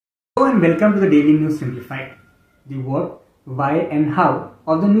Hello and welcome to the Daily News Simplified. The what, why and how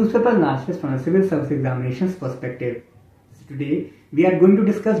of the newspaper analysis from a civil service examinations perspective. So today we are going to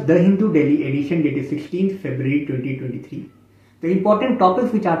discuss The Hindu Daily edition dated 16th February 2023. The important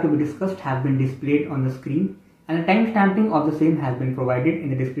topics which are to be discussed have been displayed on the screen and a timestamping of the same has been provided in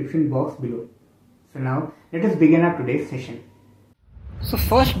the description box below. So now let us begin our today's session. So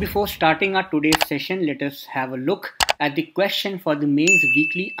first, before starting our today's session, let us have a look at the question for the mains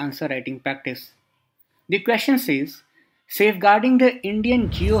weekly answer writing practice. The question says, safeguarding the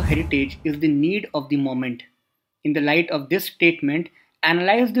Indian geo-heritage is the need of the moment. In the light of this statement,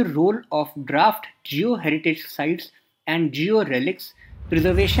 analyze the role of draft geo-heritage sites and geo-relics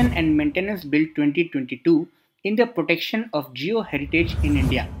Preservation and Maintenance Bill 2022 in the protection of geo-heritage in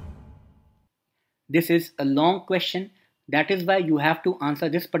India. This is a long question. That is why you have to answer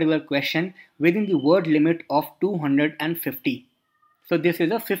this particular question within the word limit of 250. So this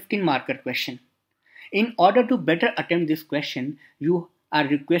is a 15 marker question. In order to better attempt this question, you are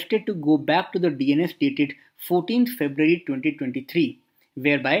requested to go back to the DNS dated 14th February 2023,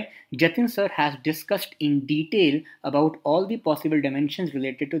 whereby Jatin sir has discussed in detail about all the possible dimensions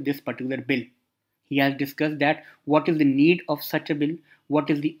related to this particular bill. He has discussed that what is the need of such a bill, what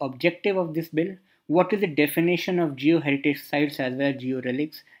is the objective of this bill, what is the definition of geo-heritage sites as well as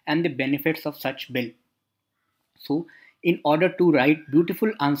geo-relics, and the benefits of such bill. So, in order to write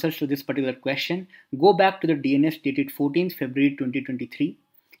beautiful answers to this particular question, go back to the DNS dated 14th February 2023,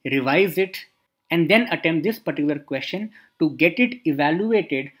 revise it, and then attempt this particular question to get it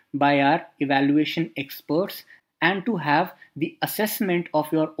evaluated by our evaluation experts and to have the assessment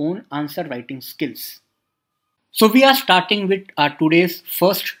of your own answer writing skills. So we are starting with our today's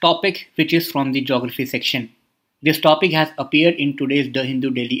first topic, which is from the geography section. This topic has appeared in today's The Hindu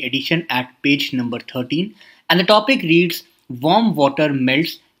Daily edition at page number 13, and the topic reads, Warm water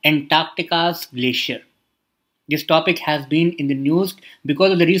melts Antarctica's glacier. This topic has been in the news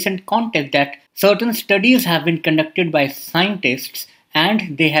because of the recent context that certain studies have been conducted by scientists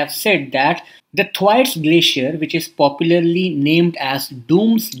and they have said that the Thwaites Glacier, which is popularly named as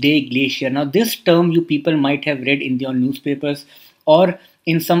Doomsday Glacier. Now this term you people might have read in your newspapers or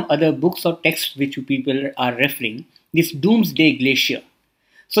in some other books or texts which you people are referring, this Doomsday Glacier.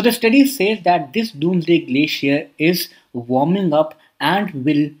 So the study says that this Doomsday Glacier is warming up and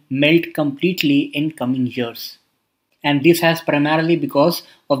will melt completely in coming years. And this has primarily because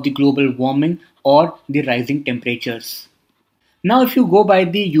of the global warming or the rising temperatures. Now if you go by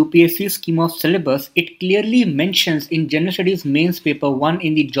the UPSC scheme of syllabus, it clearly mentions in General Studies Mains Paper 1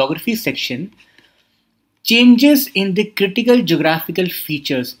 in the Geography section, changes in the critical geographical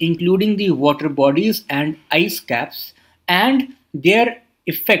features including the water bodies and ice caps and their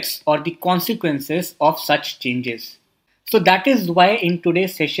effects or the consequences of such changes. So that is why in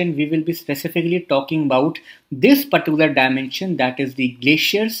today's session we will be specifically talking about this particular dimension, that is the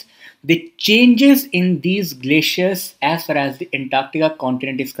glaciers, the changes in these glaciers as far as the Antarctica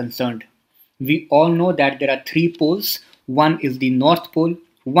continent is concerned. We all know that there are three poles. One is the North Pole,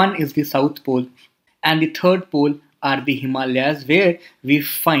 one is the South Pole, and the third pole are the Himalayas, where we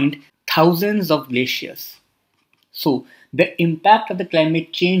find thousands of glaciers. So the impact of the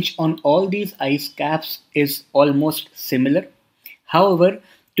climate change on all these ice caps is almost similar. However,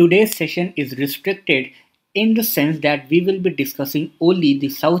 today's session is restricted in the sense that we will be discussing only the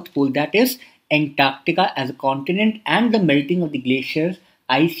South Pole, that is Antarctica as a continent, and the melting of the glaciers,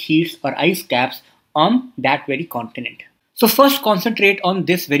 ice sheets or ice caps on that very continent. So first concentrate on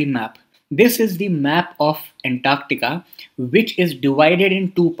this very map. This is the map of Antarctica, which is divided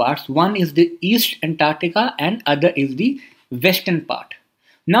in two parts. One is the East Antarctica and other is the western part.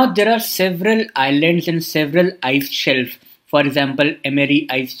 Now there are several islands and several ice shelves. For example, Emery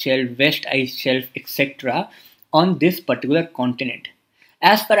Ice Shelf, West Ice Shelf, etc. on this particular continent.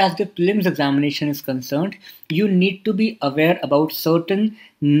 As far as the prelims examination is concerned, you need to be aware about certain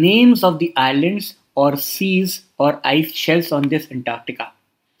names of the islands or seas or ice shelves on this Antarctica.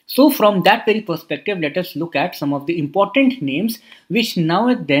 So from that very perspective, let us look at some of the important names which now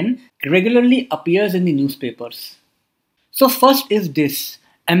and then regularly appears in the newspapers. So first is this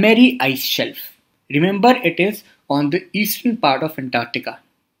Emery Ice Shelf. Remember, it is on the eastern part of Antarctica.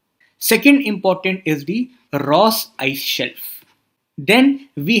 Second important is the Raus Ice Shelf. Then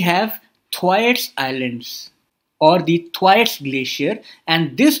we have Thwaites Islands or the Thwaites Glacier,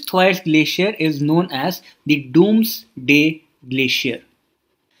 and this Thwaites Glacier is known as the Doomsday Glacier.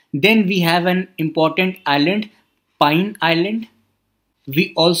 Then we have an important island, Pine Island.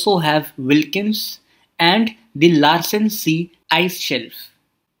 We also have Wilkins and the Larsen Sea Ice Shelf.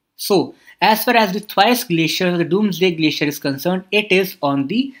 So as far as the Thwaites Glacier, the Doomsday Glacier is concerned, it is on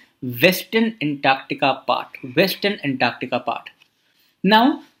the Western Antarctica part. Western Antarctica part.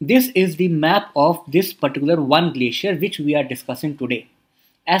 Now, this is the map of this particular one glacier which we are discussing today.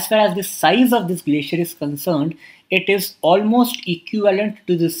 As far as the size of this glacier is concerned, it is almost equivalent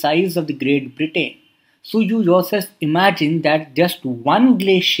to the size of the Great Britain. So you yourself imagine that just one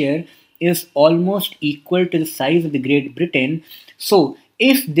glacier is almost equal to the size of the Great Britain. So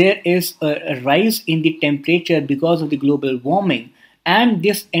if there is a rise in the temperature because of the global warming and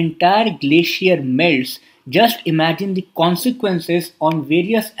this entire glacier melts, just imagine the consequences on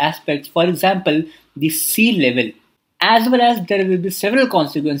various aspects. For example, the sea level, as well as there will be several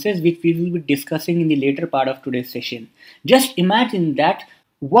consequences which we will be discussing in the later part of today's session. Just imagine that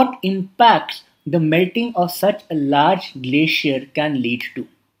what impacts the melting of such a large glacier can lead to.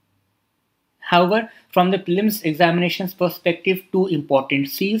 However, from the prelims examinations perspective, two important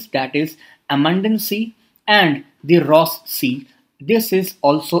seas, that is Amundsen Sea and the Raus Sea. This is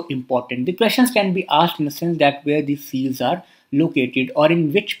also important. The questions can be asked in the sense that where these seas are located or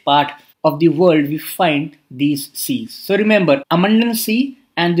in which part of the world we find these seas. So remember, Amundsen Sea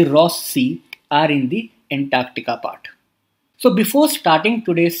and the Raus Sea are in the Antarctica part. So before starting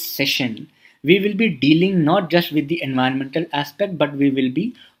today's session, we will be dealing not just with the environmental aspect, but we will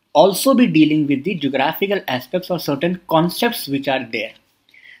be also be dealing with the geographical aspects or certain concepts which are there.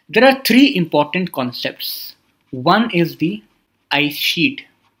 There are three important concepts. One is the ice sheet,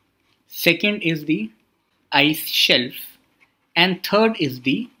 second is the ice shelf, and third is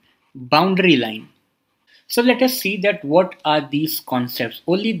the boundary line. So let us see that what are these concepts.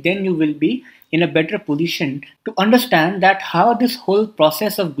 Only then you will be in a better position to understand that how this whole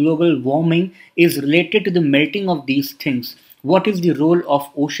process of global warming is related to the melting of these things. What is the role of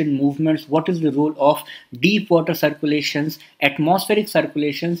ocean movements? What is the role of deep water circulations, atmospheric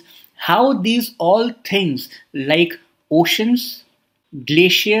circulations? How these all things like oceans,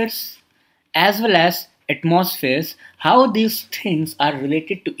 glaciers, as well as atmospheres, how these things are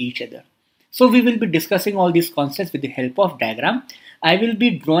related to each other. So we will be discussing all these concepts with the help of diagram. I will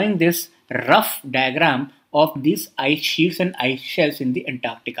be drawing this rough diagram of these ice sheets and ice shelves in the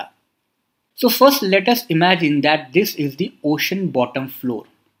Antarctica. So first let us imagine that this is the ocean bottom floor.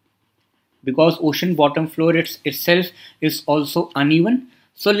 Because ocean bottom floor itself is also uneven.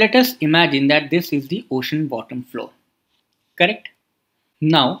 So let us imagine that this is the ocean bottom floor. Correct?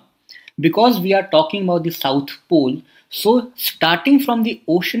 Now, because we are talking about the South Pole, so starting from the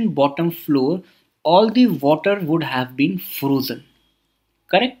ocean bottom floor, all the water would have been frozen.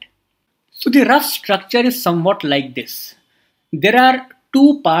 Correct? So the rough structure is somewhat like this. There are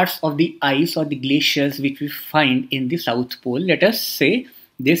two parts of the ice or the glaciers which we find in the South Pole. Let us say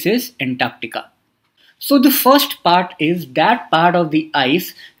this is Antarctica. So the first part is that part of the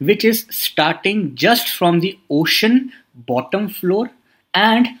ice which is starting just from the ocean bottom floor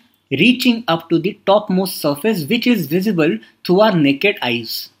and reaching up to the topmost surface which is visible to our naked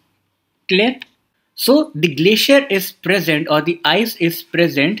eyes. Clear? So the glacier is present or the ice is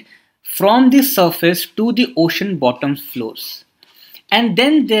present from the surface to the ocean bottom floors. And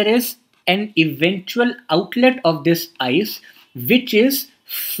then there is an eventual outlet of this ice which is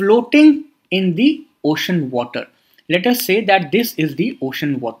floating in the ocean water. Let us say that this is the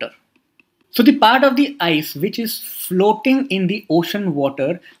ocean water. So the part of the ice which is floating in the ocean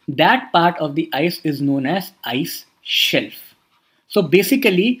water, that part of the ice is known as ice shelf. So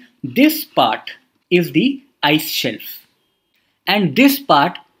basically this part is the ice shelf and this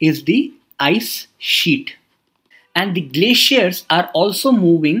part is the ice sheet. And the glaciers are also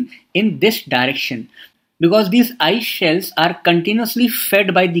moving in this direction because these ice shelves are continuously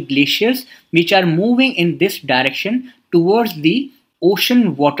fed by the glaciers which are moving in this direction towards the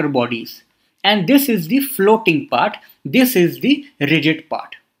ocean water bodies. And this is the floating part, this is the rigid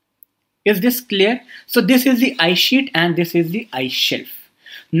part. Is this clear? So this is the ice sheet and this is the ice shelf.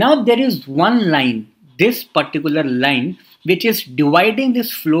 Now there is one line, this particular line, which is dividing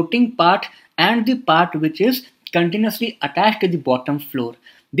this floating part and the part which is continuously attached to the bottom floor.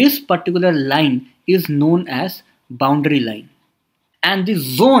 This particular line is known as boundary line. And the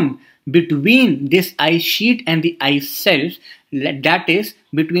zone between this ice sheet and the ice shelf, that is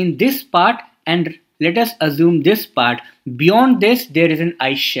between this part and let us assume this part, beyond this there is an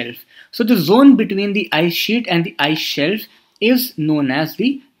ice shelf. So the zone between the ice sheet and the ice shelf is known as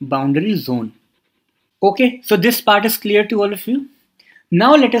the boundary zone. Okay, so this part is clear to all of you.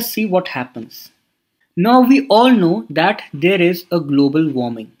 Now let us see what happens. Now we all know that there is a global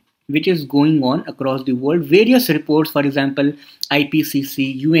warming which is going on across the world. Various reports, for example,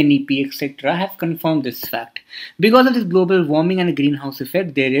 IPCC, UNEP, etc. have confirmed this fact. Because of this global warming and greenhouse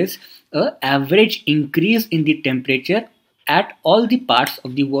effect, there is an average increase in the temperature at all the parts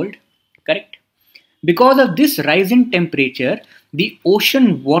of the world, correct? Because of this rise in temperature, the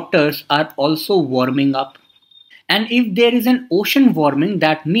ocean waters are also warming up. And if there is an ocean warming,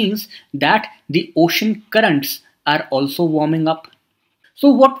 that means that the ocean currents are also warming up. So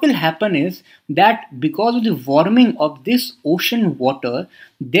what will happen is that because of the warming of this ocean water,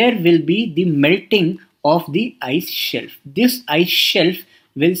 there will be the melting of the ice shelf. This ice shelf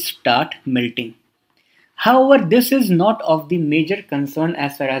will start melting. However, this is not of the major concern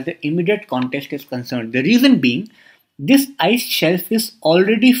as far as the immediate context is concerned. The reason being, this ice shelf is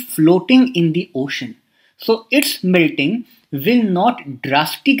already floating in the ocean. So its melting will not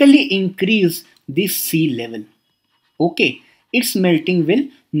drastically increase the sea level. Okay, its melting will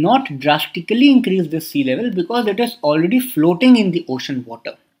not drastically increase the sea level because it is already floating in the ocean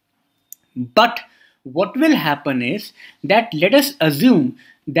water. But what will happen is that let us assume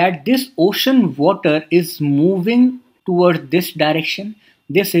that this ocean water is moving towards this direction.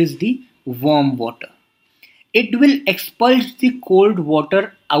 This is the warm water. It will expulse the cold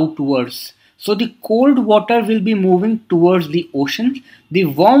water outwards. So the cold water will be moving towards the ocean. The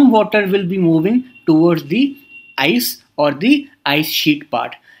warm water will be moving towards the ice or the ice sheet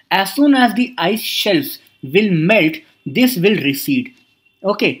part. As soon as the ice shelves will melt, this will recede.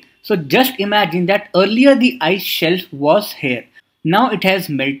 Okay, so just imagine that earlier the ice shelf was here. Now it has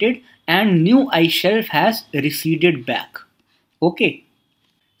melted and new ice shelf has receded back. Okay.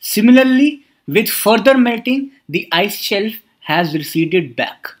 Similarly, with further melting, the ice shelf has receded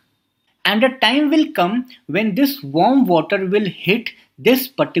back. And a time will come when this warm water will hit this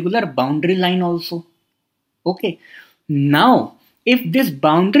particular boundary line also. Okay. Now, if this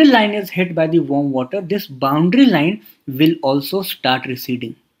boundary line is hit by the warm water, this boundary line will also start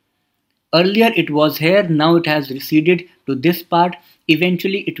receding. Earlier it was here, now it has receded to this part.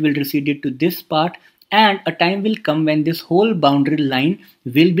 Eventually it will recede to this part, and a time will come when this whole boundary line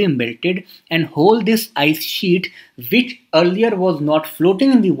will be melted and whole this ice sheet, which earlier was not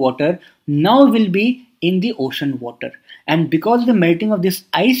floating in the water, now will be in the ocean water. And because of the melting of this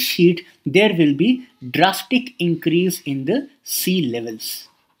ice sheet, there will be drastic increase in the sea levels.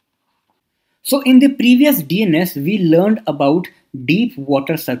 So in the previous DNS, we learned about deep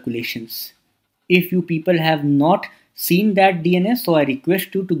water circulations. If you people have not seen that DNS, so I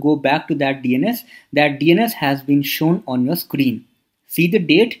request you to go back to that DNS. That DNS has been shown on your screen. See the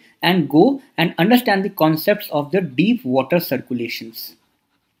date and go and understand the concepts of the deep water circulations.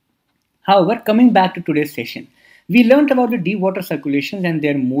 However, coming back to today's session, we learned about the deep water circulations and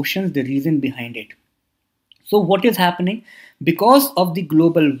their motions, the reason behind it. So what is happening? Because of the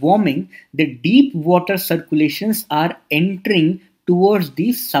global warming, the deep water circulations are entering towards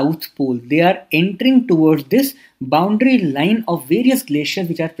the South Pole. They are entering towards this boundary line of various glaciers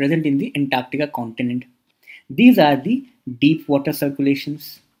which are present in the Antarctica continent. These are the deep water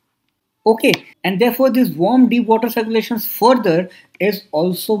circulations. Okay, and therefore this warm deep water circulations further is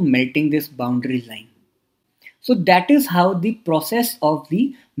also melting this boundary line. So that is how the process of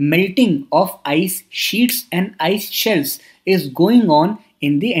the melting of ice sheets and ice shelves is going on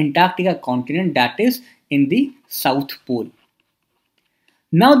in the Antarctica continent, that is in the South Pole.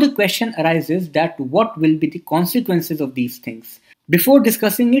 Now the question arises that what will be the consequences of these things? Before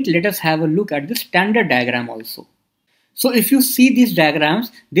discussing it, let us have a look at the standard diagram also. So if you see these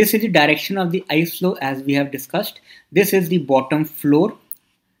diagrams, this is the direction of the ice flow as we have discussed. This is the bottom floor.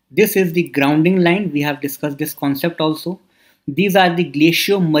 This is the grounding line. We have discussed this concept also. These are the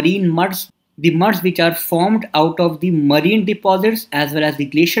glacier marine muds. The muds which are formed out of the marine deposits as well as the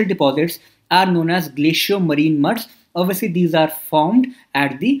glacial deposits are known as glacier marine muds. Obviously, these are formed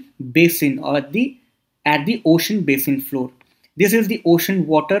at the basin or at the ocean basin floor. This is the ocean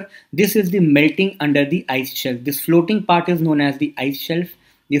water. This is the melting under the ice shelf. This floating part is known as the ice shelf.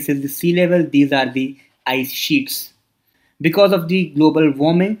 This is the sea level. These are the ice sheets. Because of the global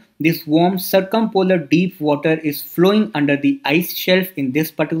warming, this warm circumpolar deep water is flowing under the ice shelf in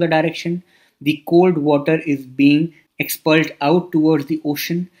this particular direction. The cold water is being expelled out towards the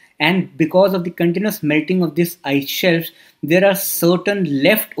ocean, and because of the continuous melting of this ice shelves, there are certain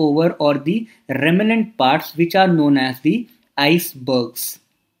leftover or the remnant parts which are known as the icebergs.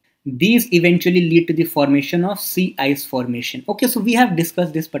 These eventually lead to the formation of sea ice formation. Okay, so we have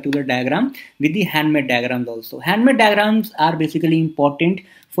discussed this particular diagram with the handmade diagrams also. Handmade diagrams are basically important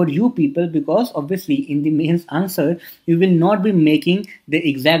for you people because obviously in the mains answer, you will not be making the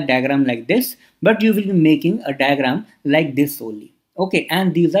exact diagram like this, but you will be making a diagram like this only. Okay,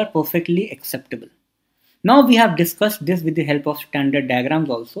 and these are perfectly acceptable. Now we have discussed this with the help of standard diagrams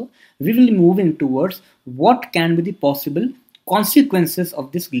also. We will be moving towards what can be the possible consequences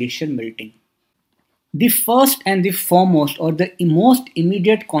of this glacier melting. The first and the foremost or the most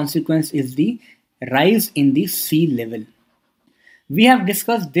immediate consequence is the rise in the sea level. We have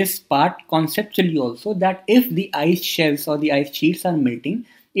discussed this part conceptually also, that if the ice shelves or the ice sheets are melting,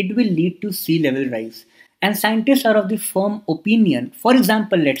 it will lead to sea level rise. And scientists are of the firm opinion. For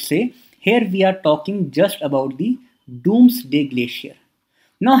example, let's say here we are talking just about the Doomsday glacier.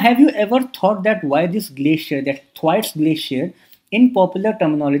 Now, have you ever thought that why this glacier, that Thwaites glacier, in popular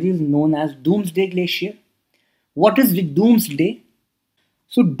terminology is known as Doomsday glacier? What is the Doomsday?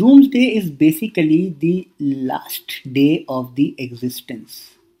 So, Doomsday is basically the last day of the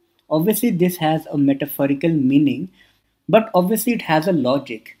existence. Obviously, this has a metaphorical meaning, but obviously, it has a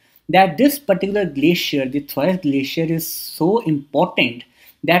logic that this particular glacier, the Thwaites glacier, is so important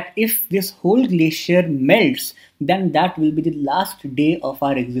that if this whole glacier melts, then that will be the last day of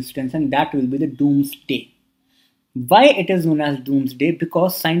our existence, and that will be the doomsday. Why it is known as Doomsday?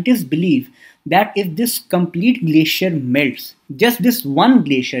 Because scientists believe that if this complete glacier melts, just this one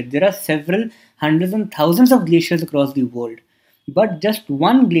glacier, there are several hundreds and thousands of glaciers across the world, but just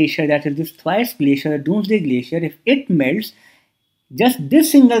one glacier, that is this Thwaites glacier, the Doomsday glacier, if it melts, just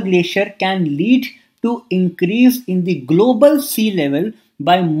this single glacier can lead to increase in the global sea level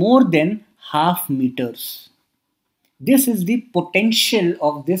by more than half meters. This is the potential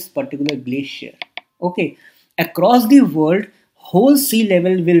of this particular glacier. Okay, across the world, whole sea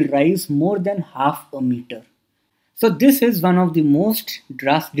level will rise more than half a meter. So this is one of the most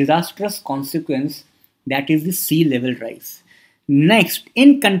disastrous consequence, that is the sea level rise. Next,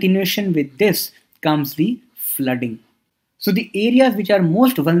 in continuation with this comes the flooding. So the areas which are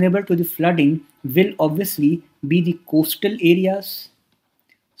most vulnerable to the flooding will obviously be the coastal areas,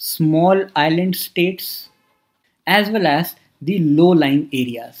 small island states, as well as the low-lying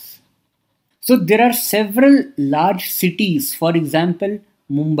areas. So there are several large cities, for example,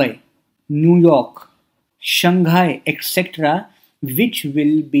 Mumbai, New York, Shanghai, etc., which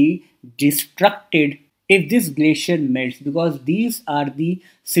will be destructed if this glacier melts, because these are the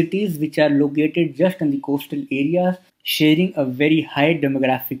cities which are located just in the coastal areas, sharing a very high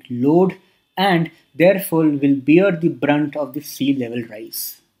demographic load, and therefore will bear the brunt of the sea level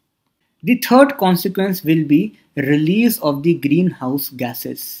rise. The third consequence will be release of the greenhouse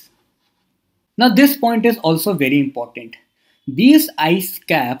gases. Now this point is also very important. These ice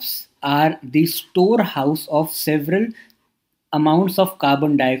caps are the storehouse of several amounts of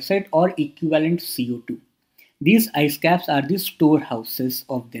carbon dioxide or equivalent CO2. These ice caps are the storehouses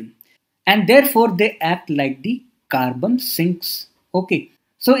of them, and therefore they act like the carbon sinks. Okay,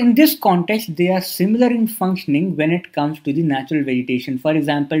 so in this context, they are similar in functioning when it comes to the natural vegetation. For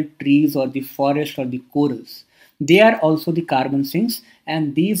example, trees or the forest or the corals. They are also the carbon sinks,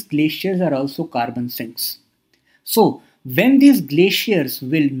 and these glaciers are also carbon sinks. So when these glaciers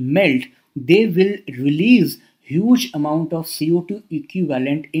will melt, they will release huge amount of CO2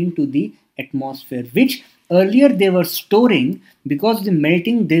 equivalent into the atmosphere, which earlier they were storing. Because the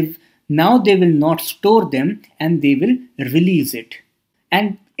melting, now they will not store them and they will release it.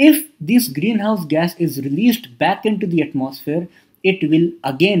 And if this greenhouse gas is released back into the atmosphere, it will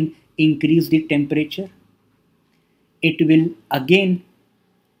again increase the temperature. It will again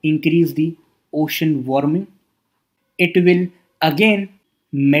increase the ocean warming. It will again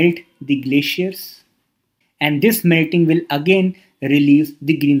melt the glaciers. And this melting will again release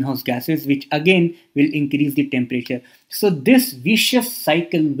the greenhouse gases, which again will increase the temperature. So this vicious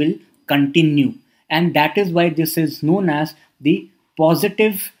cycle will continue. And that is why this is known as the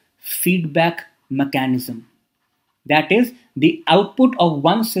positive feedback mechanism. That is, the output of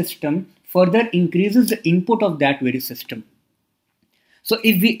one system further increases the input of that very system. So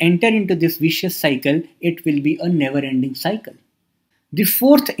if we enter into this vicious cycle, it will be a never-ending cycle. The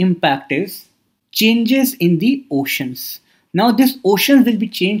fourth impact is changes in the oceans. Now this ocean will be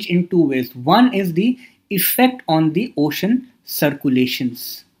changed in two ways. One is the effect on the ocean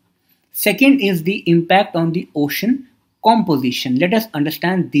circulations. Second is the impact on the ocean composition. Let us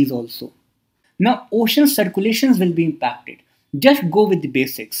understand these also. Now ocean circulations will be impacted. Just go with the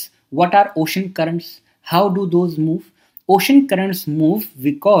basics. What are ocean currents? How do those move? Ocean currents move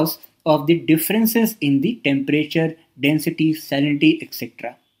because of the differences in the temperature, density, salinity,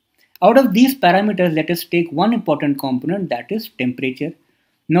 etc. Out of these parameters, let us take one important component, that is temperature.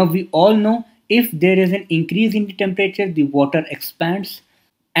 Now we all know if there is an increase in the temperature, the water expands,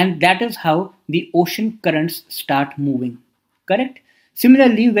 and that is how the ocean currents start moving. Correct?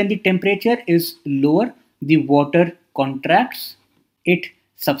 Similarly, when the temperature is lower, the water contracts, it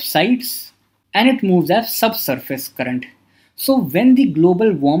subsides, and it moves as subsurface current. So when the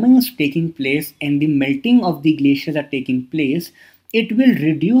global warming is taking place and the melting of the glaciers are taking place, it will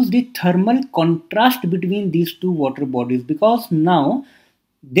reduce the thermal contrast between these two water bodies, because now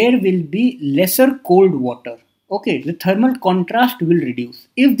there will be lesser cold water. Okay, the thermal contrast will reduce.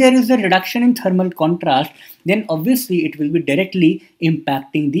 If there is a reduction in thermal contrast, then obviously it will be directly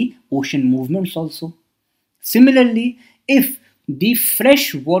impacting the ocean movements also. Similarly, if the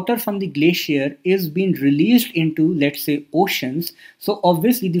fresh water from the glacier is being released into, let's say, oceans, so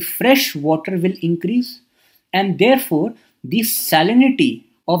obviously the fresh water will increase, and therefore the salinity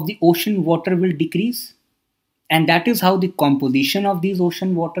of the ocean water will decrease, and that is how the composition of these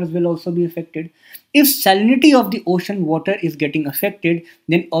ocean waters will also be affected. If salinity of the ocean water is getting affected,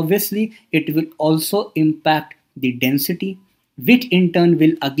 then obviously it will also impact the density, which in turn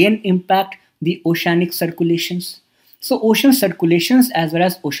will again impact the oceanic circulations. So ocean circulations as well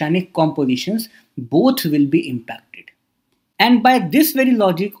as oceanic compositions both will be impacted. And by this very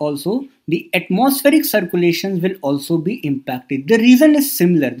logic also, the atmospheric circulations will also be impacted. The reason is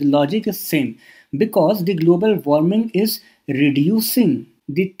similar, the logic is same, because the global warming is reducing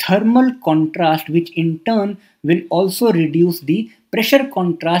the thermal contrast, which in turn will also reduce the pressure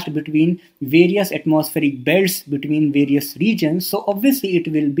contrast between various atmospheric belts between various regions. So obviously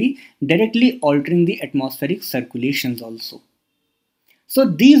it will be directly altering the atmospheric circulations also. So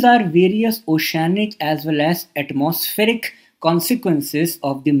these are various oceanic as well as atmospheric consequences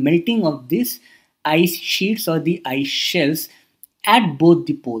of the melting of these ice sheets or the ice shelves at both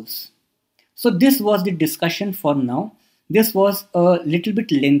the poles. So this was the discussion for now. This was a little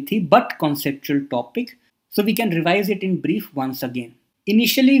bit lengthy but conceptual topic, so we can revise it in brief once again.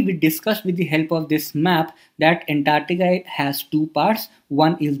 Initially, we discussed with the help of this map that Antarctica has two parts.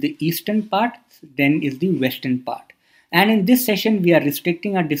 One is the eastern part, then is the western part. And in this session, we are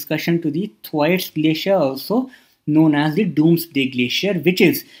restricting our discussion to the Thwaites Glacier, also known as the Doomsday Glacier, which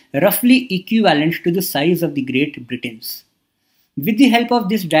is roughly equivalent to the size of the Great Britain's. With the help of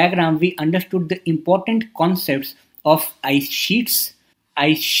this diagram, we understood the important concepts of ice sheets,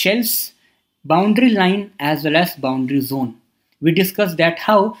 ice shelves, boundary line as well as boundary zone. We discussed that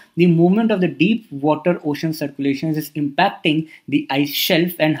how the movement of the deep water ocean circulations is impacting the ice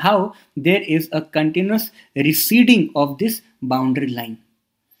shelf and how there is a continuous receding of this boundary line.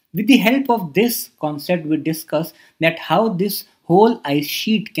 With the help of this concept, we discussed that how this whole ice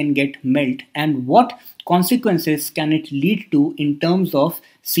sheet can get melt and what consequences can it lead to in terms of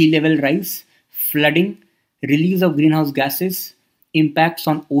sea level rise, flooding, release of greenhouse gases, impacts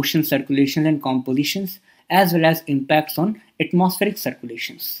on ocean circulation and compositions, as well as impacts on atmospheric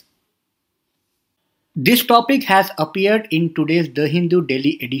circulations. This topic has appeared in today's The Hindu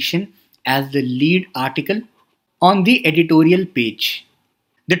Daily edition as the lead article on the editorial page.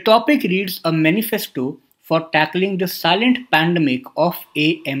 The topic reads a manifesto for tackling the silent pandemic of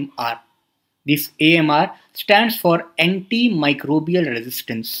AMR. This AMR stands for Anti-microbial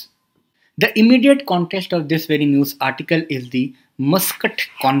resistance. The immediate context of this very news article is the Muscat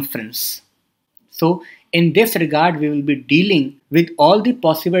conference. So in this regard, we will be dealing with all the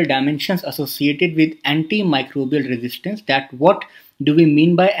possible dimensions associated with antimicrobial resistance. That what do we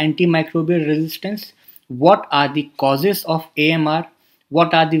mean by antimicrobial resistance? What are the causes of AMR?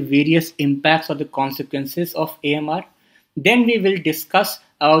 What are the various impacts or the consequences of AMR? Then we will discuss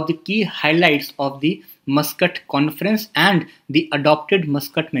about the key highlights of the Muscat conference and the adopted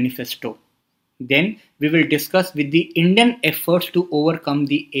Muscat manifesto. Then we will discuss with the Indian efforts to overcome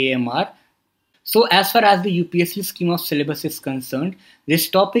the AMR. So as far as the UPSC scheme of syllabus is concerned, this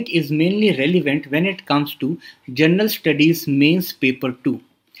topic is mainly relevant when it comes to General Studies Mains Paper 2,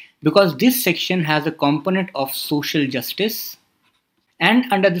 because this section has a component of social justice,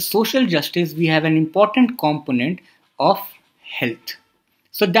 and under the social justice we have an important component of health.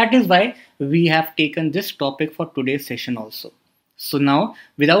 So that is why we have taken this topic for today's session also. So now,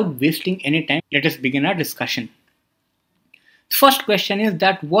 without wasting any time, let us begin our discussion. The first question is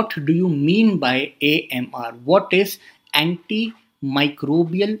that what do you mean by AMR? What is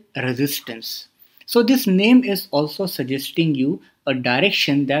antimicrobial resistance? So this name is also suggesting you a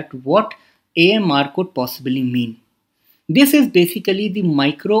direction that what AMR could possibly mean. This is basically the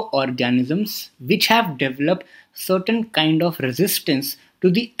microorganisms which have developed certain kind of resistance to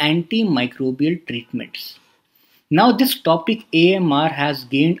the antimicrobial treatments. Now this topic AMR has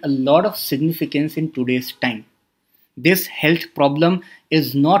gained a lot of significance in today's time. This health problem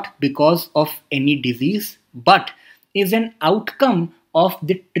is not because of any disease, but is an outcome of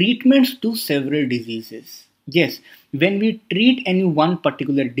the treatments to several diseases. Yes, when we treat any one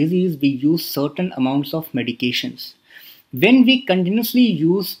particular disease, we use certain amounts of medications. When we continuously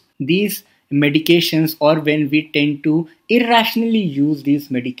use these medications or when we tend to irrationally use these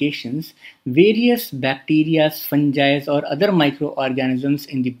medications, various bacteria, fungi or other microorganisms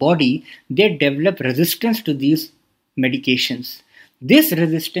in the body, they develop resistance to these medications. This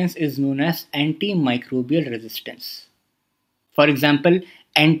resistance is known as antimicrobial resistance. For example,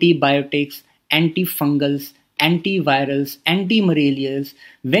 antibiotics, antifungals, antivirals, antimalarials.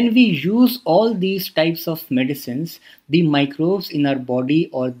 When we use all these types of medicines, the microbes in our body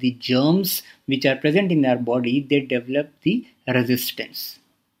or the germs which are present in our body, they develop the resistance.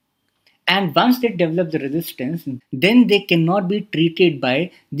 And once they develop the resistance, then they cannot be treated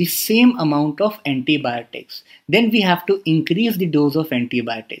by the same amount of antibiotics. Then we have to increase the dose of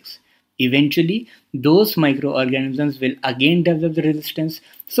antibiotics. Eventually, those microorganisms will again develop the resistance.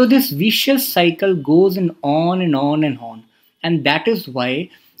 So this vicious cycle goes on and on and on. And that is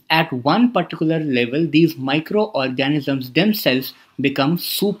why at one particular level, these microorganisms themselves become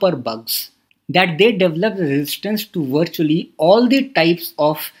super bugs, that they develop resistance to virtually all the types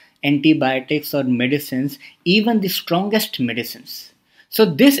of antibiotics or medicines, even the strongest medicines. So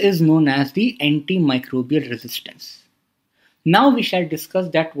this is known as the antimicrobial resistance. Now we shall discuss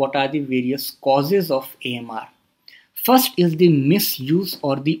that what are the various causes of AMR. First is the misuse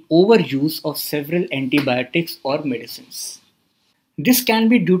or the overuse of several antibiotics or medicines. This can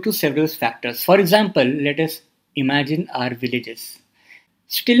be due to several factors. For example, let us imagine our villages.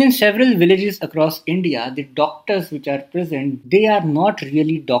 Still, in several villages across India, the doctors which are present, they are not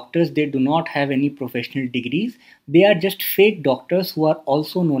really doctors. They do not have any professional degrees. They are just fake doctors who are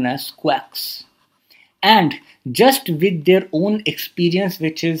also known as quacks. And just with their own experience,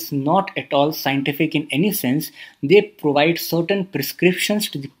 which is not at all scientific in any sense, they provide certain prescriptions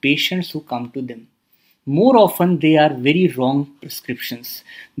to the patients who come to them. More often, they are very wrong prescriptions.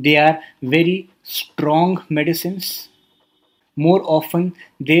 They are very strong medicines. More often,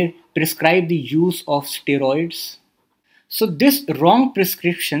 they prescribe the use of steroids. So this wrong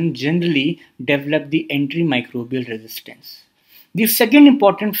prescription generally develop the antimicrobial resistance. The second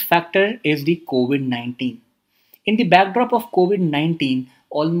important factor is the COVID-19. In the backdrop of COVID-19,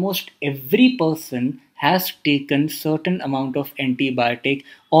 almost every person has taken certain amount of antibiotic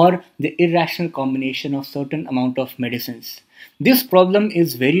or the irrational combination of certain amount of medicines. This problem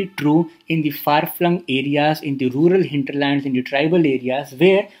is very true in the far-flung areas, in the rural hinterlands, in the tribal areas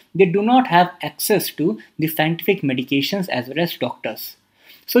where they do not have access to the scientific medications as well as doctors.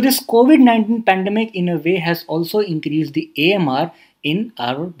 So this COVID-19 pandemic in a way has also increased the AMR in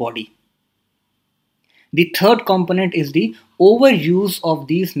our body. The third component is the overuse of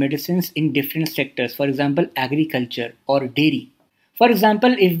these medicines in different sectors, for example, agriculture or dairy. For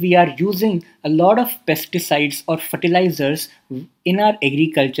example, if we are using a lot of pesticides or fertilizers in our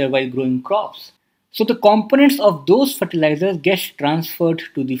agriculture while growing crops, so the components of those fertilizers get transferred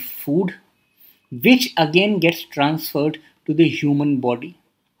to the food, which again gets transferred to the human body.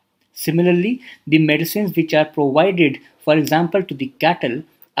 Similarly, the medicines which are provided, for example, to the cattle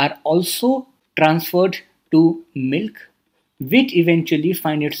are also transferred to milk, which eventually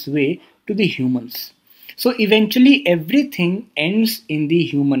find its way to the humans. So eventually everything ends in the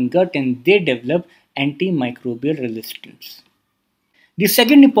human gut and they develop antimicrobial resistance. The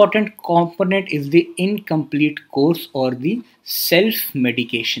second important component is the incomplete course or the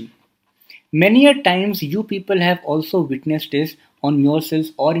self-medication. Many a times you people have also witnessed this on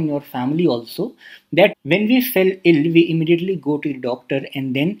yourselves or in your family also, that when we fell ill, we immediately go to the doctor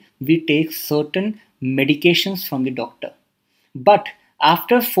and then we take certain medications from the doctor. But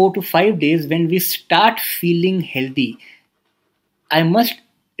after 4 to 5 days, when we start feeling healthy, I must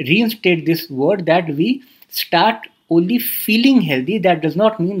reinstate this word that we start only feeling healthy. That does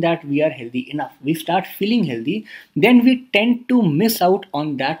not mean that we are healthy enough. We start feeling healthy, then we tend to miss out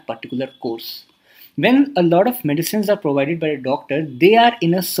on that particular course. When a lot of medicines are provided by a doctor, they are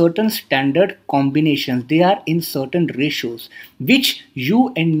in a certain standard combinations, they are in certain ratios, which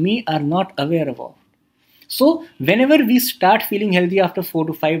you and me are not aware of. So whenever we start feeling healthy after 4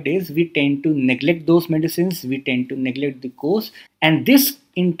 to 5 days, we tend to neglect those medicines, we tend to neglect the course, and this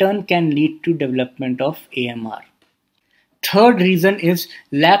in turn can lead to development of AMR. Third reason is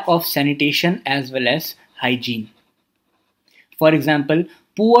lack of sanitation as well as hygiene. For example,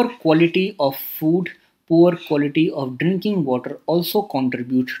 poor quality of food, poor quality of drinking water also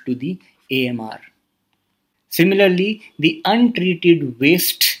contribute to the AMR. Similarly, the untreated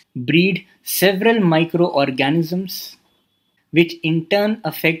waste breed several microorganisms which in turn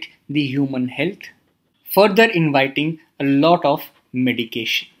affect the human health, further inviting a lot of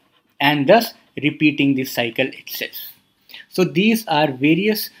medication and thus repeating the cycle itself. So these are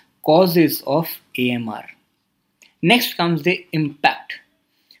various causes of AMR. Next comes the impact.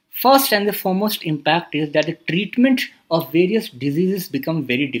 First and the foremost impact is that the treatment of various diseases become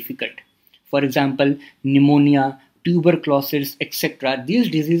very difficult. For example, pneumonia, tuberculosis, etc.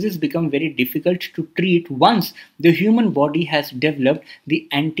 These diseases become very difficult to treat once the human body has developed the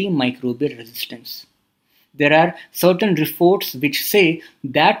antimicrobial resistance. There are certain reports which say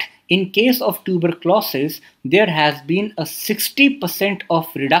that in case of tuberculosis, there has been a 60% of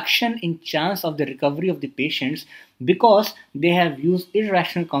reduction in chance of the recovery of the patients because they have used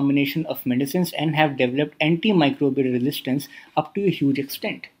irrational combination of medicines and have developed antimicrobial resistance up to a huge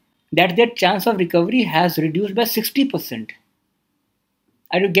extent. That their chance of recovery has reduced by 60%.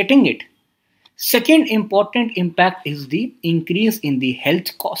 Are you getting it? Second important impact is the increase in the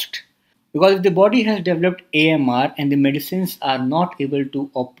health cost. Because if the body has developed AMR and the medicines are not able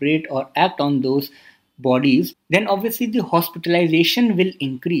to operate or act on those bodies, then obviously the hospitalization will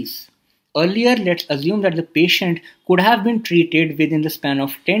increase. Earlier, let's assume that the patient could have been treated within the span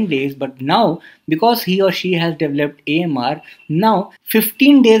of 10 days, but now, because he or she has developed AMR, now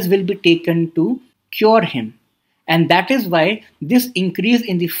 15 days will be taken to cure him. And that is why this increase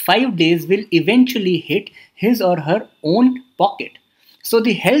in the 5 days will eventually hit his or her own pocket. So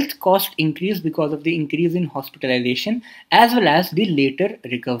the health cost increase because of the increase in hospitalization as well as the later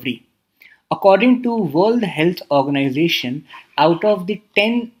recovery. According to World Health Organization, out of the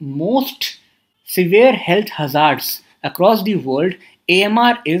 10 most severe health hazards across the world,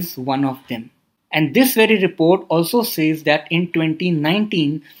 AMR is one of them. And this very report also says that in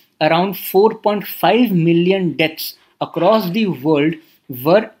 2019, around 4.5 million deaths across the world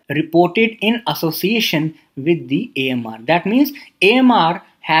were reported in association with the AMR. That means AMR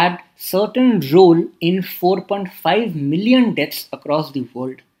had certain role in 4.5 million deaths across the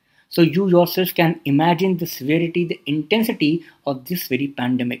world. So you yourself can imagine the severity, the intensity of this very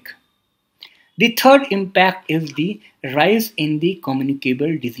pandemic. The third impact is the rise in the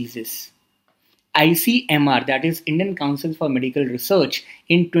communicable diseases. ICMR, that is Indian Council for Medical Research,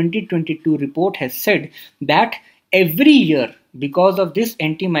 in 2022 report has said that every year, because of this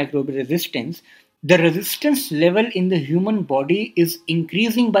antimicrobial resistance, the resistance level in the human body is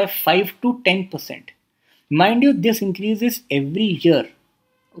increasing by 5 to 10%. Mind you, this increases every year.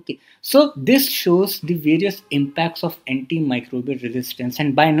 Okay, so this shows the various impacts of antimicrobial resistance,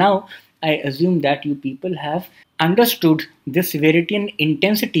 and by now I assume that you people have understood the severity and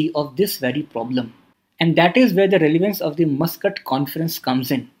intensity of this very problem. And that is where the relevance of the Muscat conference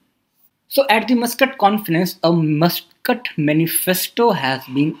comes in. So at the Muscat conference, a Muscat manifesto has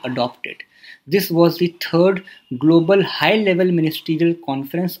been adopted. This was the third global high-level ministerial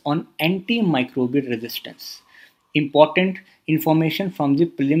conference on antimicrobial resistance. Important information from the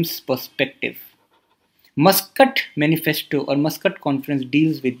prelims perspective. Muscat Manifesto or Muscat Conference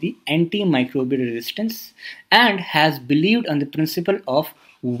deals with the antimicrobial resistance and has believed on the principle of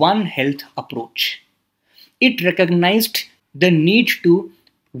One Health approach. It recognized the need to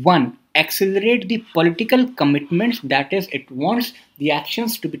 1. Accelerate the political commitments, that is, it wants the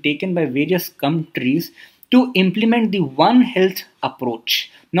actions to be taken by various countries to implement the One Health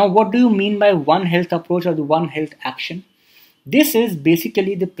approach. Now, what do you mean by One Health approach or the One Health action? This is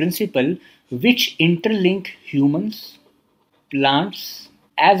basically the principle which interlink humans, plants,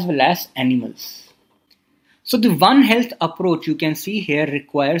 as well as animals. So the One Health approach you can see here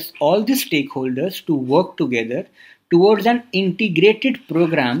requires all the stakeholders to work together towards an integrated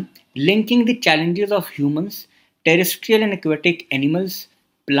program linking the challenges of humans, terrestrial and aquatic animals,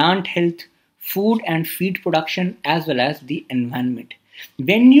 plant health, food and feed production, as well as the environment.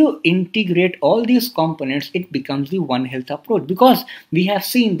 When you integrate all these components, it becomes the One Health approach, because we have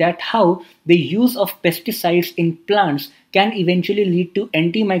seen that how the use of pesticides in plants can eventually lead to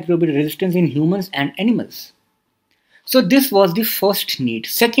antimicrobial resistance in humans and animals. So this was the first need.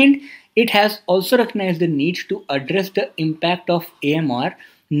 Second, it has also recognized the need to address the impact of AMR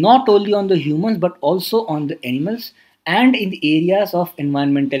not only on the humans but also on the animals and in the areas of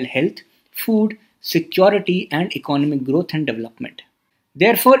environmental health, food, security and economic growth and development.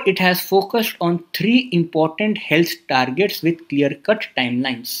 Therefore, it has focused on 3 important health targets with clear-cut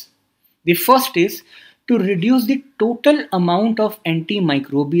timelines. The first is to reduce the total amount of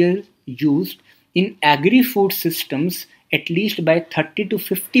antimicrobial used in agri-food systems at least by 30 to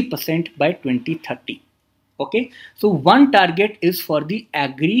 50% by 2030. Okay, so one target is for the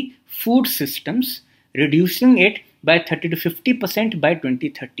agri-food systems, reducing it by 30 to 50% by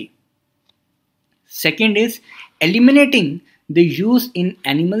 2030. Second is eliminating the use in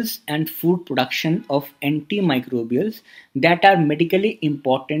animals and food production of antimicrobials that are medically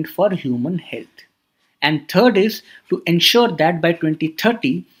important for human health. And third is to ensure that by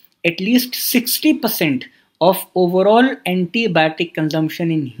 2030, at least 60% of overall antibiotic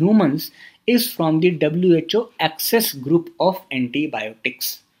consumption in humans is from the WHO Access Group of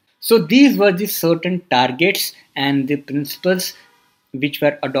Antibiotics. So these were the certain targets and the principles which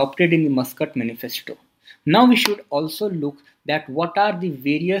were adopted in the Muscat Manifesto. Now we should also look at what are the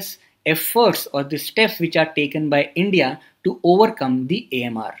various efforts or the steps which are taken by India to overcome the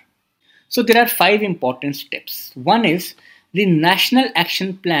AMR. So there are 5 important steps. One is the National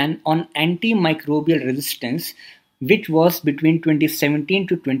Action Plan on Antimicrobial Resistance, which was between 2017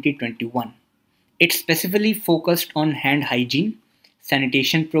 to 2021. It specifically focused on hand hygiene,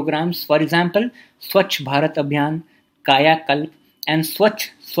 sanitation programs, for example, Swachh Bharat Abhiyan, Kaya Kalp, and Swachh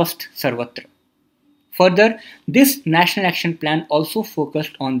Swasth Sarvatra. Further, this National Action Plan also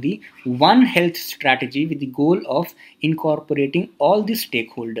focused on the One Health strategy with the goal of incorporating all the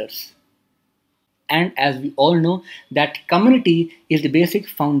stakeholders. And as we all know, that community is the basic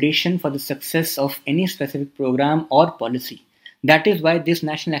foundation for the success of any specific program or policy. That is why this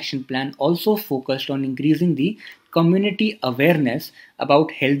National Action Plan also focused on increasing the community awareness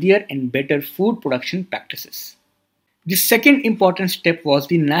about healthier and better food production practices. The second important step was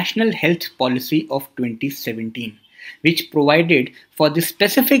the National Health Policy of 2017, which provided for the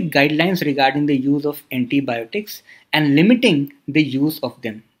specific guidelines regarding the use of antibiotics and limiting the use of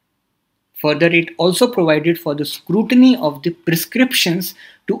them. Further, it also provided for the scrutiny of the prescriptions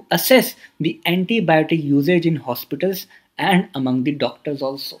to assess the antibiotic usage in hospitals and among the doctors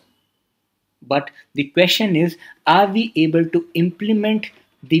also. But the question is, are we able to implement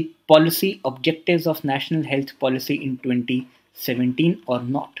the policy objectives of National Health Policy in 2017 or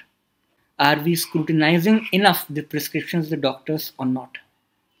not? Are we scrutinizing enough the prescriptions of the doctors or not?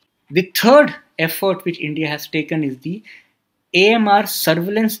 The third effort which India has taken is the AMR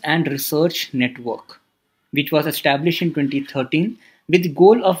Surveillance and Research Network, which was established in 2013 with the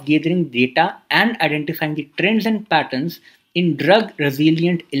goal of gathering data and identifying the trends and patterns in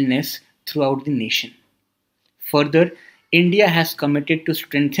drug-resilient illness throughout the nation. Further, India has committed to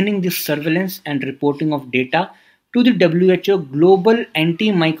strengthening the surveillance and reporting of data to the WHO Global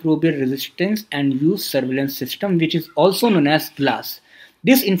Anti-Microbial Resistance and Use Surveillance System, which is also known as GLASS.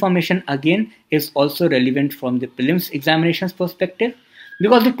 This information again is also relevant from the prelims examinations perspective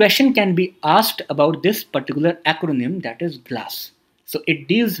because the question can be asked about this particular acronym, that is GLASS. So it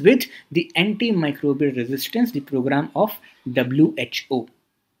deals with the antimicrobial resistance, the program of WHO.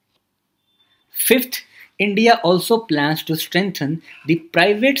 Fifth, India also plans to strengthen the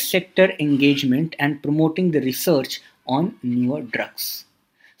private sector engagement and promoting the research on newer drugs.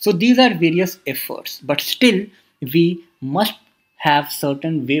 So these are various efforts, but still we must have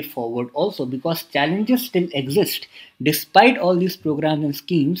certain way forward also because challenges still exist. Despite all these programs and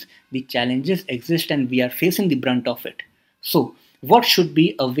schemes, the challenges exist and we are facing the brunt of it. So what should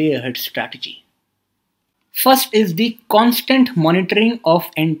be a way ahead strategy? First is the constant monitoring of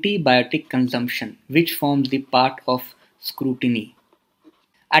antibiotic consumption, which forms the part of scrutiny.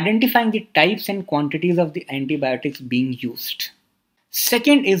 Identifying the types and quantities of the antibiotics being used.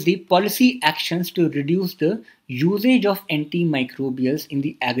 Second is the policy actions to reduce the usage of antimicrobials in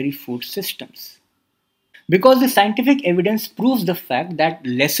the agri-food systems. Because the scientific evidence proves the fact that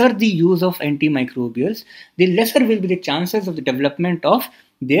lesser the use of antimicrobials, the lesser will be the chances of the development of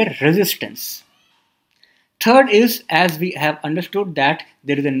their resistance. Third is, as we have understood that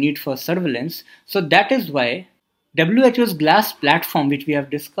there is a need for surveillance, so that is why WHO's GLASS platform, which we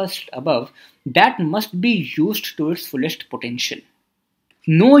have discussed above, that must be used to its fullest potential.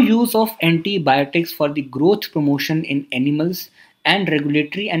 No use of antibiotics for the growth promotion in animals and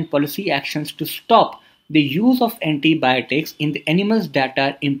regulatory and policy actions to stop the use of antibiotics in the animals that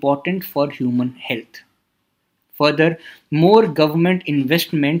are important for human health. Further, more government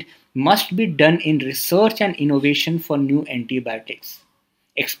investment must be done in research and innovation for new antibiotics,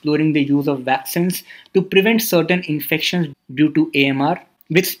 exploring the use of vaccines to prevent certain infections due to AMR,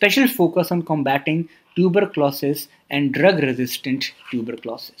 with special focus on combating tuberculosis and drug-resistant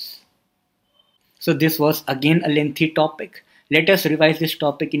tuberculosis. So this was again a lengthy topic. Let us revise this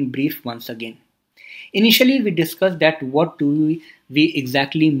topic in brief once again. Initially, we discussed that what do we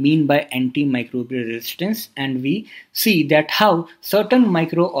exactly mean by antimicrobial resistance, and we see that how certain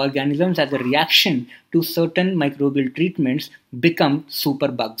microorganisms as a reaction to certain microbial treatments become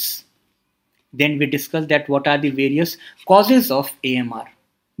superbugs. Then we discussed that what are the various causes of AMR.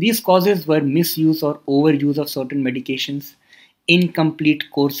 These causes were misuse or overuse of certain medications, incomplete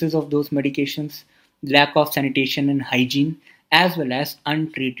courses of those medications, lack of sanitation and hygiene, as well as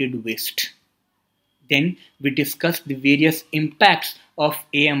untreated waste. Then we discussed the various impacts of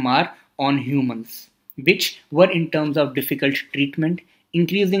AMR on humans, which were in terms of difficult treatment,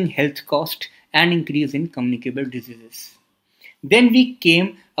 increasing health cost, and increase in communicable diseases. Then we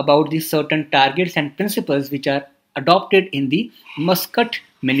came about the certain targets and principles which are adopted in the Muscat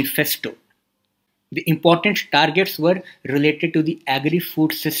Manifesto. The important targets were related to the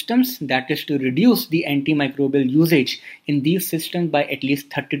agri-food systems, that is to reduce the antimicrobial usage in these systems by at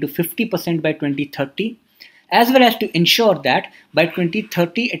least 30 to 50% by 2030, as well as to ensure that by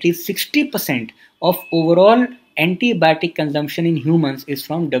 2030 at least 60% of overall antibiotic consumption in humans is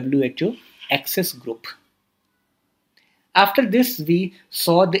from WHO access group. After this, we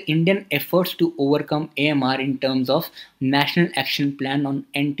saw the Indian efforts to overcome AMR in terms of National Action Plan on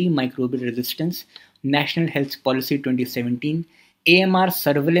Antimicrobial Resistance, National Health Policy 2017, AMR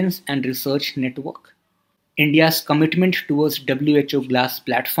Surveillance and Research Network, India's commitment towards WHO Glass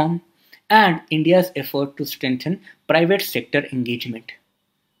Platform, and India's effort to strengthen private sector engagement.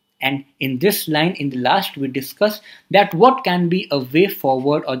 And in this line, in the last, we discussed that what can be a way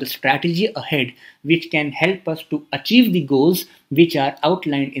forward or the strategy ahead which can help us to achieve the goals which are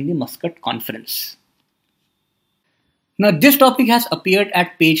outlined in the Muscat conference. Now, this topic has appeared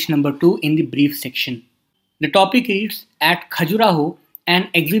at page number 2 in the brief section. The topic reads, at Khajuraho, an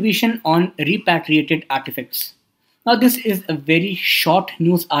exhibition on repatriated artifacts. Now, this is a very short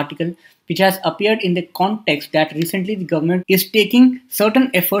news article which has appeared in the context that recently the government is taking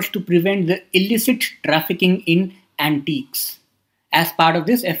certain efforts to prevent the illicit trafficking in antiques. As part of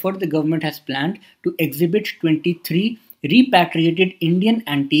this effort, the government has planned to exhibit 23 repatriated Indian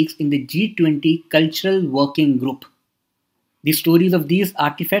antiques in the G20 Cultural Working Group. The stories of these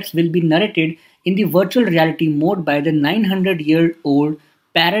artifacts will be narrated in the virtual reality mode by the 900-year-old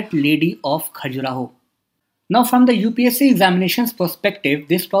parrot lady of Khajuraho. Now, from the UPSC examinations perspective,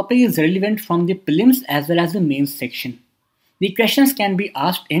 this topic is relevant from the prelims as well as the mains section. The questions can be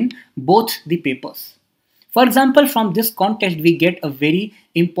asked in both the papers. For example, from this context, we get a very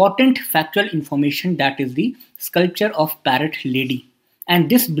important factual information, that is the sculpture of parrot lady. And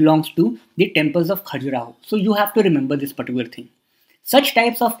this belongs to the temples of Khajuraho. So you have to remember this particular thing. Such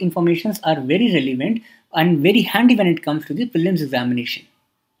types of informations are very relevant and very handy when it comes to the prelims examination.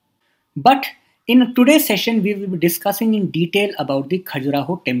 But in today's session, we will be discussing in detail about the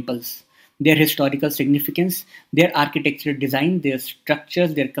Khajuraho temples, their historical significance, their architectural design, their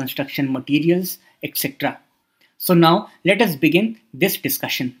structures, their construction materials, etc. So now let us begin this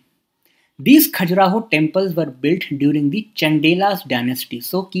discussion. These Khajuraho temples were built during the Chandela's dynasty,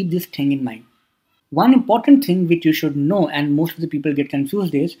 so keep this thing in mind. One important thing which you should know, and most of the people get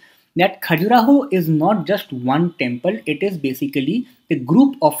confused, is that Khajuraho is not just one temple, it is basically a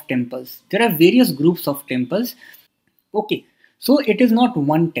group of temples. There are various groups of temples. Okay, so it is not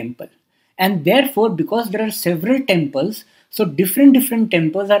one temple. And therefore, because there are several temples, so different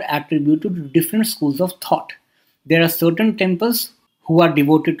temples are attributed to different schools of thought. There are certain temples who are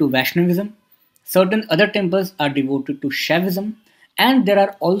devoted to Vaishnavism, certain other temples are devoted to Shaivism, and there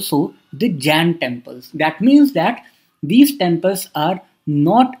are also the Jain temples. That means that these temples are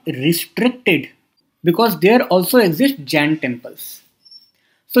not restricted, because there also exist Jain temples.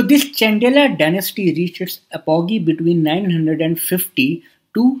 So this Chandela dynasty reached its apogee between 950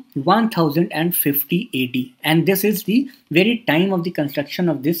 to 1050 AD, and this is the very time of the construction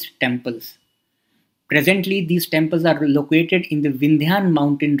of these temples. Presently, these temples are located in the Vindhyan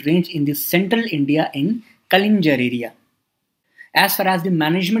mountain range in the central India in Kalinjar area. As far as the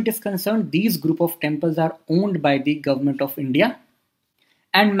management is concerned, these group of temples are owned by the Government of India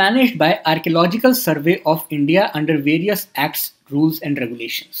and managed by Archaeological Survey of India under various acts, rules and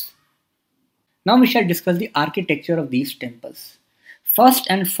regulations. Now we shall discuss the architecture of these temples. First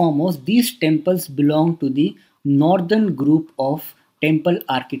and foremost, these temples belong to the northern group of temple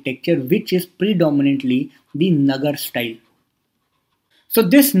architecture, which is predominantly the Nagar style. So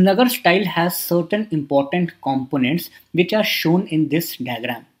this Nagar style has certain important components which are shown in this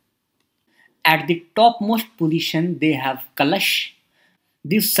diagram. At the topmost position, they have Kalash.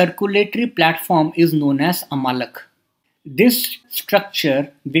 This circulatory platform is known as Amalak. This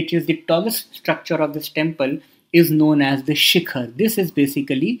structure, which is the tallest structure of this temple, is known as the Shikhar. This is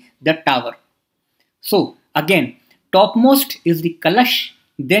basically the tower. So again, topmost is the Kalash,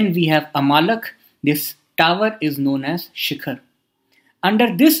 then we have Amalak. This tower is known as Shikhar.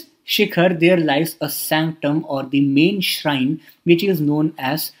 Under this Shikhar, there lies a sanctum or the main shrine, which is known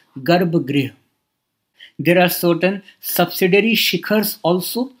as Garbhagriha. There are certain subsidiary shikhars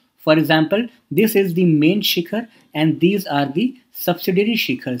also. For example, this is the main shikhar and these are the subsidiary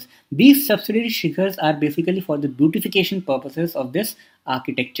shikhars. These subsidiary shikhars are basically for the beautification purposes of this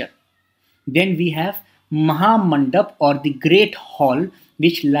architecture. Then we have Mahamandap or the Great Hall,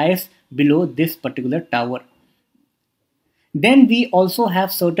 which lies below this particular tower. Then we also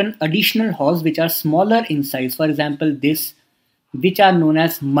have certain additional halls which are smaller in size. For example, this, which are known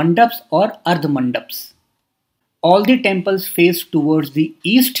as mandaps or ardhamandaps. All the temples face towards the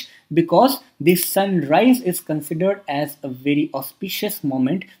east because the sunrise is considered as a very auspicious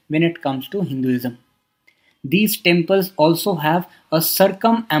moment when it comes to Hinduism. These temples also have a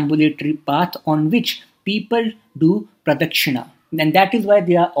circumambulatory path on which people do pradakshina, and that is why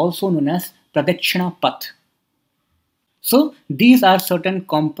they are also known as pradakshina path. So these are certain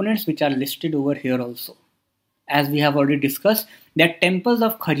components which are listed over here also. As we have already discussed, that temples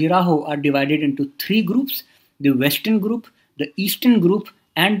of Khajuraho are divided into three groups: the western group, the eastern group,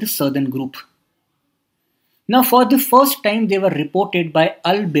 and the southern group. Now, for the first time, they were reported by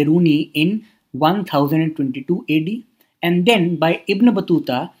al-Biruni in 1022 AD and then by Ibn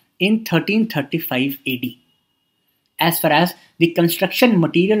Battuta in 1335 AD. As far as the construction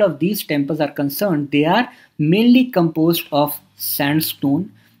material of these temples are concerned, they are mainly composed of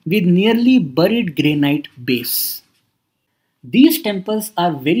sandstone with nearly buried granite base. These temples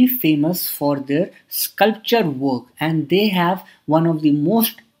are very famous for their sculpture work, and they have one of the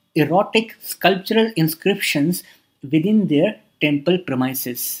most erotic sculptural inscriptions within their temple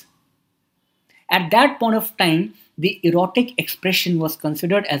premises. At that point of time, the erotic expression was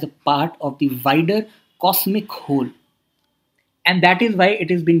considered as a part of the wider cosmic whole. And that is why it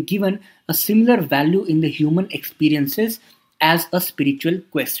has been given a similar value in the human experiences as a spiritual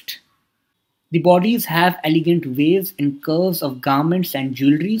quest. The bodies have elegant waves and curves of garments and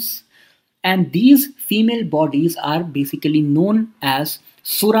jewelries, and these female bodies are basically known as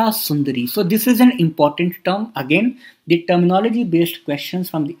Sura Sundari. So, this is an important term. Again, the terminology based questions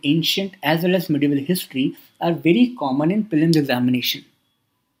from the ancient as well as medieval history are very common in prelims examination.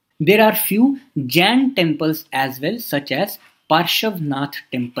 There are few Jain temples as well, such as Parshavnath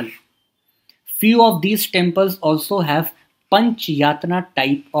temple. Few of these temples also have Panchayatna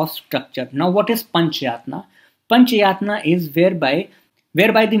type of structure. Now, what is Panchayatna? Panchayatna is whereby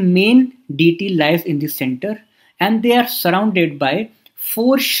the main deity lies in the center, and they are surrounded by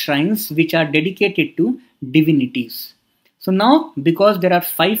four shrines which are dedicated to divinities. So now, because there are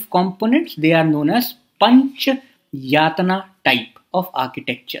five components, they are known as Panchayatna type of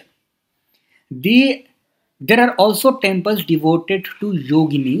architecture. There are also temples devoted to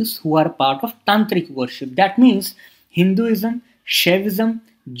yoginis who are part of tantric worship. That means Hinduism, Shaivism,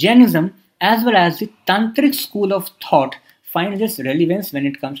 Jainism, as well as the tantric school of thought finds its relevance when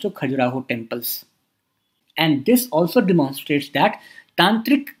it comes to Khajuraho temples. And this also demonstrates that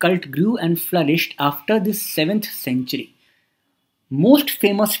tantric cult grew and flourished after the 7th century. Most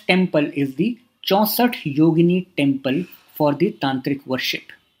famous temple is the Chausat Yogini temple for the tantric worship.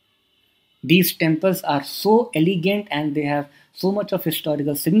 These temples are so elegant and they have so much of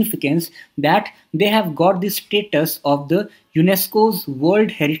historical significance that they have got the status of the UNESCO's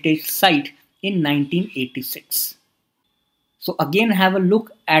World Heritage Site in 1986. So again, have a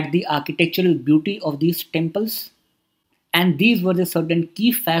look at the architectural beauty of these temples. And these were the certain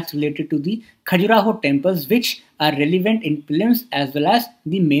key facts related to the Khajuraho temples which are relevant in prelims as well as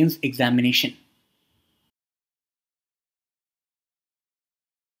the mains examination.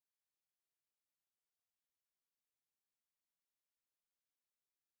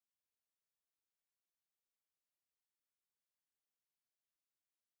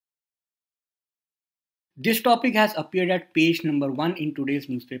 This topic has appeared at page number 1 in today's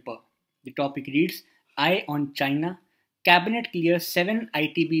newspaper. The topic reads, Eye on China, Cabinet clears 7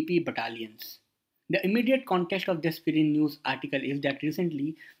 I.T.B.P battalions. The immediate context of this very news article is that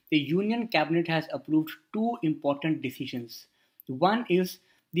recently the Union Cabinet has approved two important decisions. One is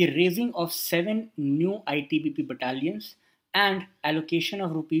the raising of 7 new I.T.B.P battalions and allocation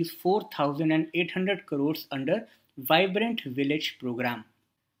of rupees 4,800 crores under Vibrant Village program.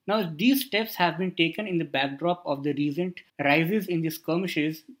 Now, these steps have been taken in the backdrop of the recent rises in the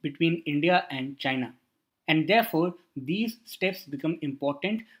skirmishes between India and China. And therefore, these steps become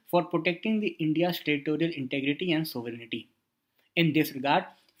important for protecting the India's territorial integrity and sovereignty. In this regard,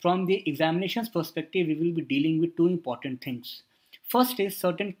 from the examinations perspective, we will be dealing with two important things. First is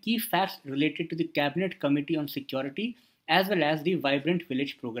certain key facts related to the Cabinet Committee on Security as well as the Vibrant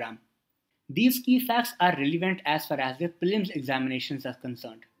Village program. These key facts are relevant as far as the prelims examinations are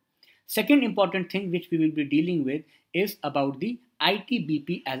concerned. Second important thing which we will be dealing with is about the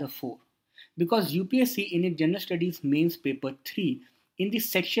I.T.B.P as a whole. Because UPSC in its General Studies Mains Paper 3 in the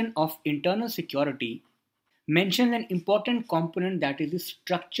section of Internal Security mentions an important component, that is the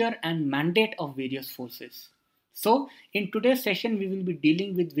structure and mandate of various forces. So in today's session we will be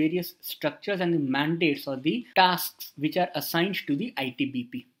dealing with various structures and the mandates or the tasks which are assigned to the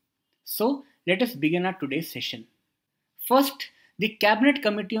I.T.B.P. So let us begin our today's session. First, the Cabinet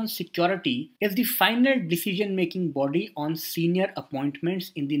Committee on Security is the final decision-making body on senior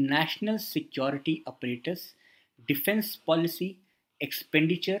appointments in the national security apparatus, defense policy,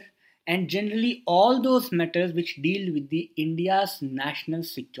 expenditure, and generally all those matters which deal with the India's national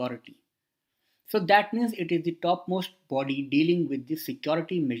security. So that means it is the topmost body dealing with the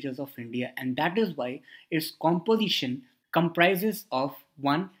security measures of India, and that is why its composition comprises of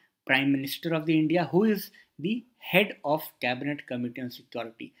one Prime Minister of the India, who is the head of Cabinet Committee on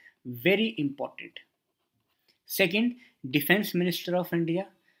Security. Very important. Second, Defense Minister of India,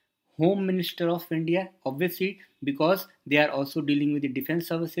 Home Minister of India, obviously because they are also dealing with the defense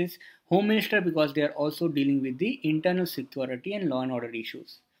services, Home Minister because they are also dealing with the internal security and law and order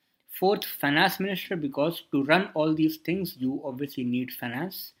issues. Fourth, Finance Minister because to run all these things you obviously need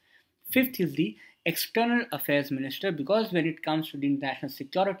finance. Fifth is the External Affairs Minister because when it comes to the international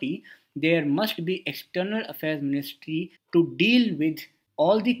security, there must be External Affairs Ministry to deal with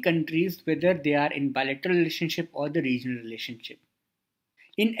all the countries whether they are in bilateral relationship or the regional relationship.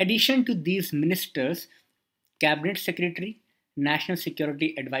 In addition to these ministers, Cabinet Secretary, National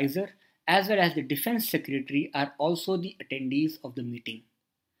Security Advisor, as well as the Defense Secretary are also the attendees of the meeting.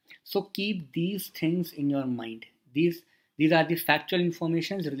 So keep these things in your mind. These are the factual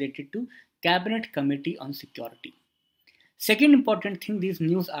informations related to Cabinet Committee on Security. Second important thing this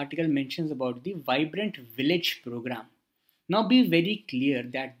news article mentions about the Vibrant Village program. Now be very clear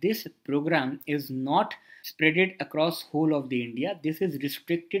that this program is not spreaded across whole of the India. This is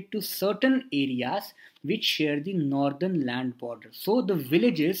restricted to certain areas which share the northern land border. So the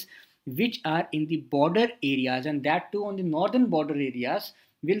villages which are in the border areas and that too on the northern border areas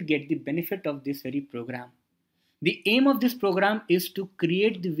will get the benefit of this very program. The aim of this program is to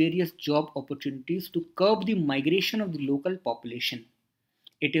create the various job opportunities to curb the migration of the local population.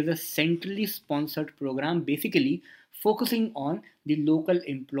 It is a centrally sponsored program basically focusing on the local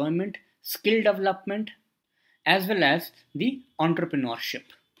employment, skill development, as well as the entrepreneurship.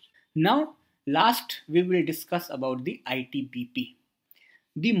 Now, last we will discuss about the I.T.B.P.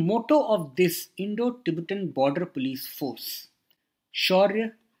 The motto of this Indo-Tibetan Border Police Force,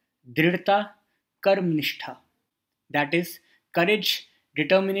 Shaurya, Dridhta, Karmnishtha, that is courage,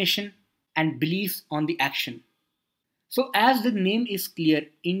 determination, and beliefs on the action. So as the name is clear,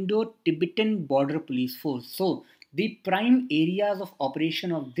 Indo-Tibetan Border Police Force. So the prime areas of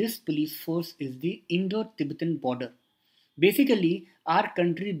operation of this police force is the Indo-Tibetan border. Basically, our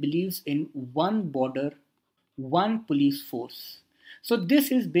country believes in one border, one police force. So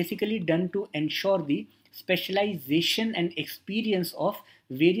this is basically done to ensure the specialization and experience of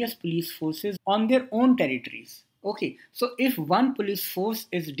various police forces on their own territories. Okay, so if one police force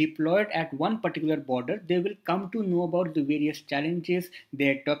is deployed at one particular border, they will come to know about the various challenges,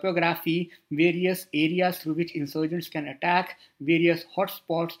 their topography, various areas through which insurgents can attack, various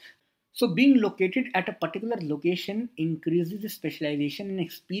hotspots. So being located at a particular location increases the specialization and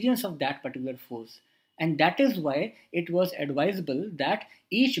experience of that particular force. And that is why it was advisable that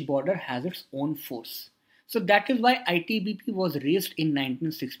each border has its own force. So that is why I.T.B.P was raised in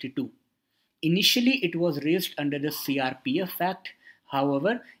 1962. Initially, it was raised under the CRPF Act.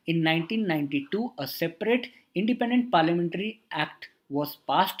 However, in 1992, a separate Independent Parliamentary Act was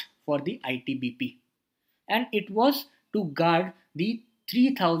passed for the I.T.B.P. And it was to guard the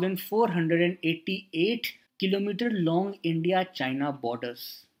 3,488 kilometer long India-China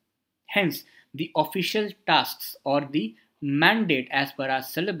borders. Hence, the official tasks or the mandate as per our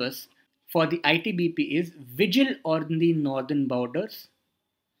syllabus for the I.T.B.P is vigil on the northern borders,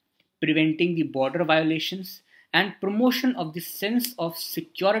 preventing the border violations, and promotion of the sense of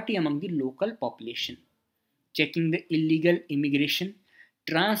security among the local population, checking the illegal immigration,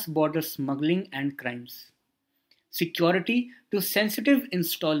 trans-border smuggling and crimes, security to sensitive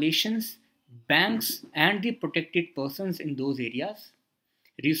installations, banks and the protected persons in those areas,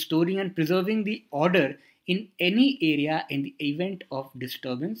 restoring and preserving the order in any area in the event of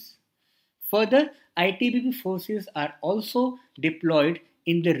disturbance. Further, I.T.B.P forces are also deployed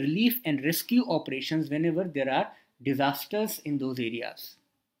in the relief and rescue operations whenever there are disasters in those areas.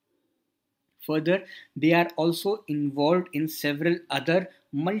 Further, they are also involved in several other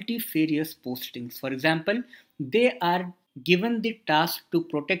multifarious postings. For example, they are given the task to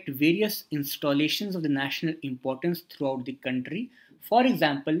protect various installations of the national importance throughout the country. For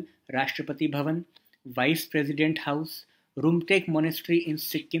example, Rashtrapati Bhavan, Vice President House, Rumtek Monastery in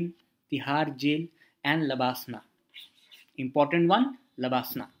Sikkim, Tihar Jail, and Labasna. Important one,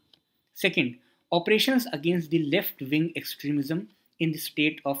 Labasna. Second, operations against the left-wing extremism in the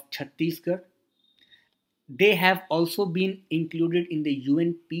state of Chhattisgarh. They have also been included in the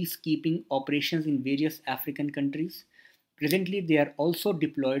UN peacekeeping operations in various African countries. Presently, they are also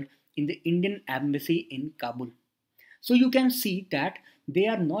deployed in the Indian Embassy in Kabul. So you can see that they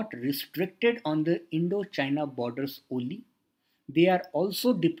are not restricted on the Indo-China borders only. They are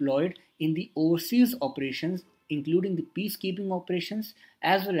also deployed in the overseas operations, including the peacekeeping operations,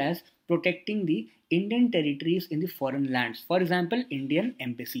 as well as protecting the Indian territories in the foreign lands, for example, Indian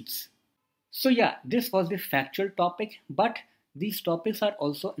embassies. So yeah, this was the factual topic, but these topics are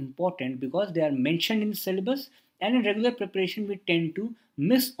also important because they are mentioned in the syllabus, and in regular preparation we tend to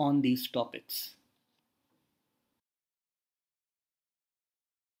miss on these topics.